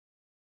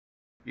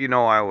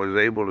I was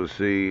able to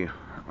see,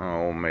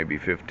 maybe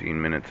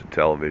 15 minutes of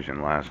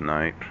television last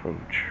night.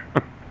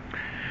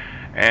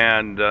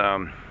 And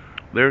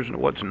there's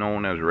what's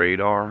known as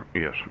radar.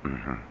 Yes.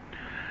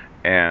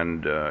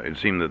 And it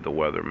seemed that the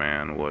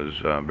weatherman was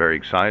very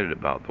excited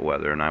about the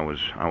weather, and I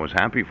was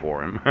happy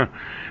for him.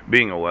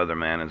 Being a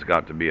weatherman has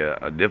got to be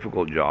a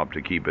difficult job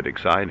to keep it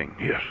exciting.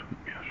 Yes,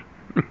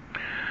 yes.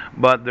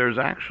 But there's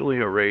actually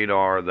a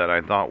radar that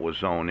I thought was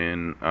sewn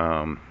in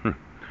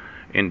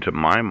into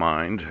my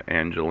mind,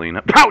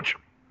 Angelina. Pouch!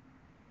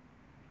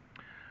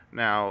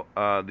 Now,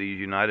 these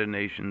United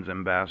Nations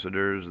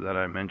ambassadors that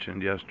I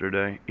mentioned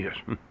yesterday, yes,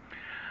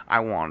 I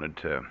wanted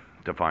to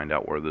find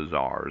out where the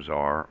czars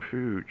are.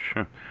 Huge.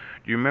 Do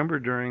you remember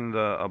during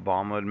the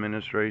Obama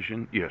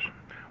administration? Yes,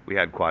 we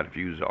had quite a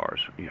few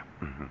czars. Yeah.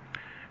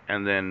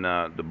 And then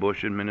the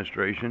Bush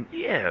administration?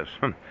 Yes.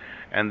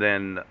 And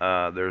then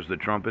there's the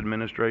Trump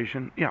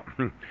administration? Yeah.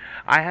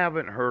 I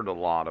haven't heard a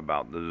lot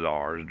about the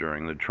czars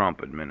during the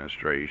Trump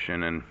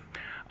administration, and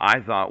I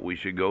thought we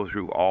should go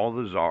through all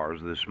the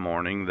czars this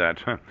morning that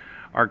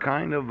are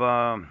kind of,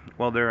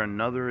 well, they're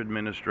another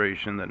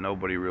administration that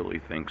nobody really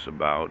thinks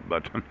about,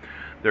 but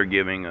they're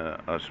giving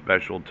a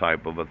special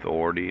type of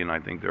authority, and I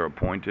think they're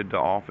appointed to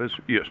office.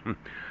 Yes.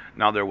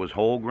 Now there was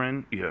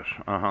Holgren. Yes.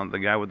 The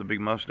guy with the big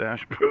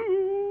mustache.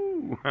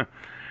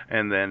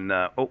 And then,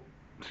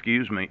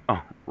 excuse me.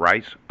 Oh,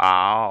 Rice.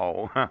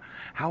 Ow.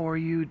 How are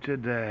you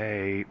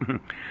today?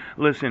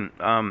 Listen,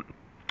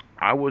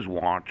 I was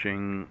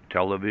watching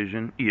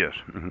television, yes,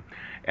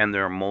 and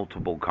there are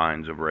multiple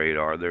kinds of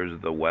radar. There's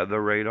the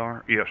weather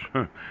radar, yes,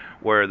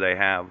 where they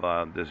have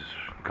this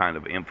kind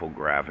of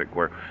infographic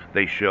where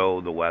they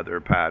show the weather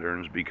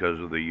patterns because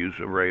of the use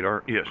of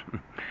radar, yes.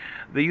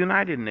 The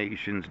United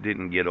Nations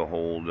didn't get a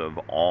hold of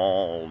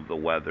all the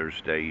weather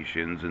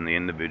stations and the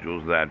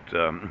individuals that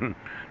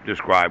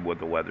describe what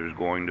the weather is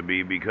going to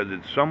be because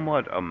it's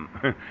somewhat,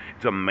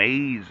 it's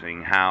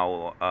amazing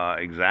how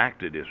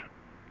exact it is.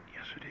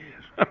 Yes, it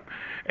is.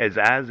 It's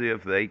as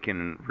if they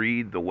can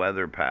read the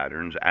weather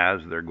patterns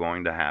as they're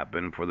going to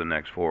happen for the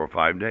next 4 or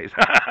 5 days.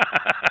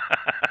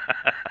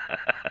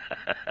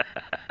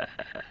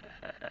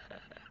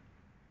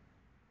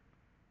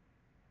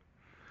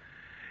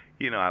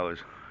 I was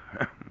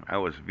I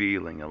was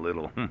feeling a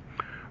little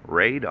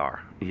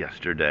radar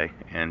yesterday,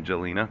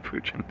 Angelina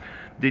Puchin.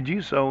 Did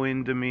you sew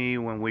into me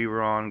when we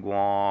were on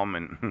Guam?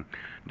 And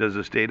does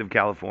the state of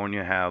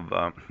California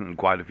have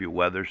quite a few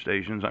weather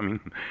stations? I mean,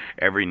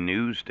 every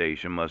news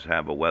station must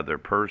have a weather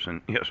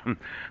person. Yes,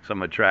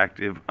 some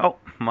attractive. Oh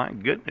my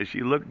goodness,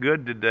 you look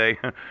good today.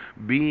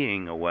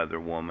 Being a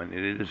weather woman,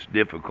 it is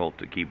difficult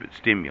to keep it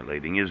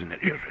stimulating, isn't it?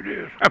 Yes, it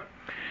is.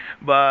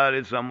 But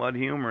it's somewhat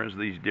humorous.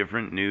 These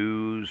different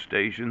news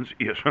stations,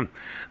 yes,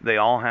 they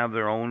all have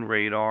their own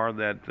radar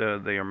that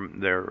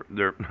they're.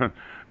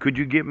 Could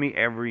you give me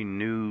every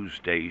news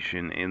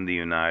station in the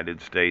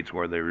United States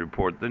where they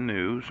report the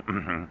news,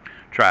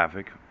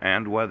 traffic,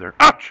 and weather?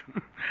 Ouch!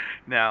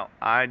 Now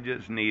I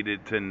just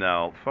needed to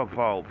know,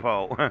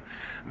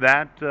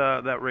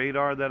 that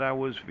radar that I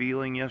was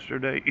feeling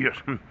yesterday. Yes,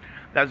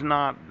 that's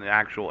not the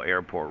actual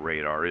airport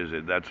radar, is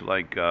it? That's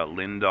like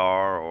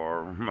Lindar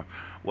or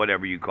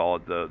whatever you call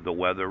it, the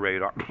weather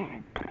radar.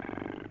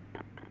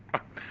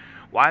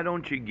 Why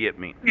don't you get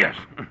me? Yes.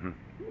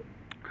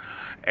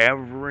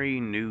 Every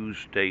news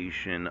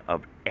station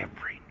of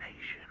every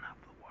nation of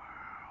the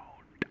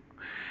world.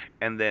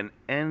 And then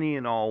any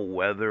and all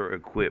weather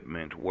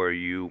equipment where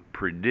you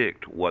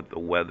predict what the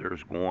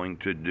weather's going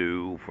to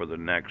do for the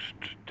next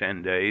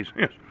 10 days.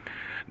 Yes.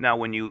 Now,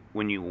 when you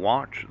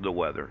watch the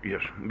weather,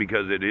 yes,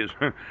 because it is,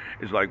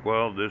 it's like,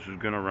 well, this is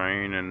going to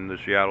rain, and the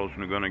Seattle's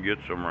going to get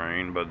some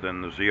rain, but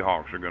then the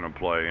Seahawks are going to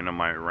play, and it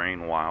might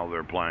rain while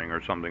they're playing,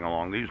 or something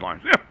along these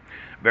lines. Yeah,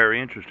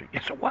 very interesting.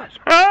 Yes, it was.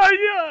 Ah,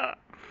 yeah.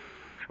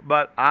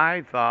 But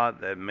I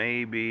thought that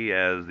maybe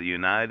as the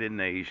United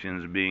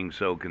Nations being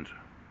so concerned.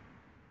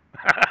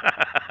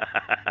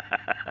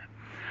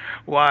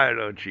 Why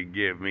don't you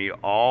give me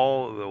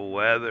all the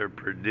weather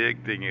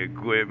predicting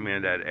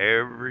equipment at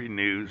every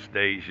news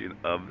station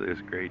of this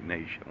great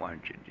nation? Why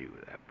don't you do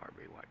that for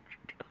me? Why don't you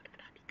do it?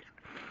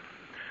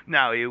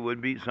 Now, it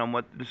would be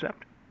somewhat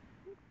deceptive.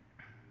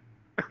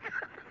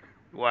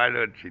 Why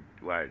don't you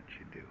do it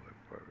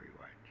for me?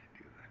 Why don't you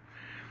do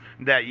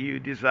that? That you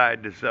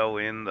decide to sew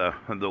in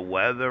the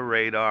weather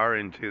radar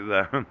into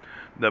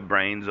the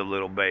brains of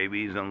little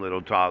babies and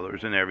little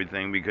toddlers and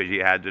everything because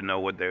you had to know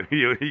what they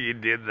you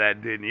did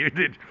that, didn't you?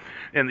 Did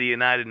and the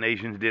United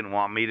Nations didn't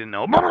want me to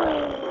know.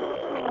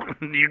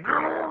 You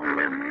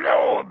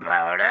know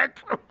about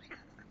it.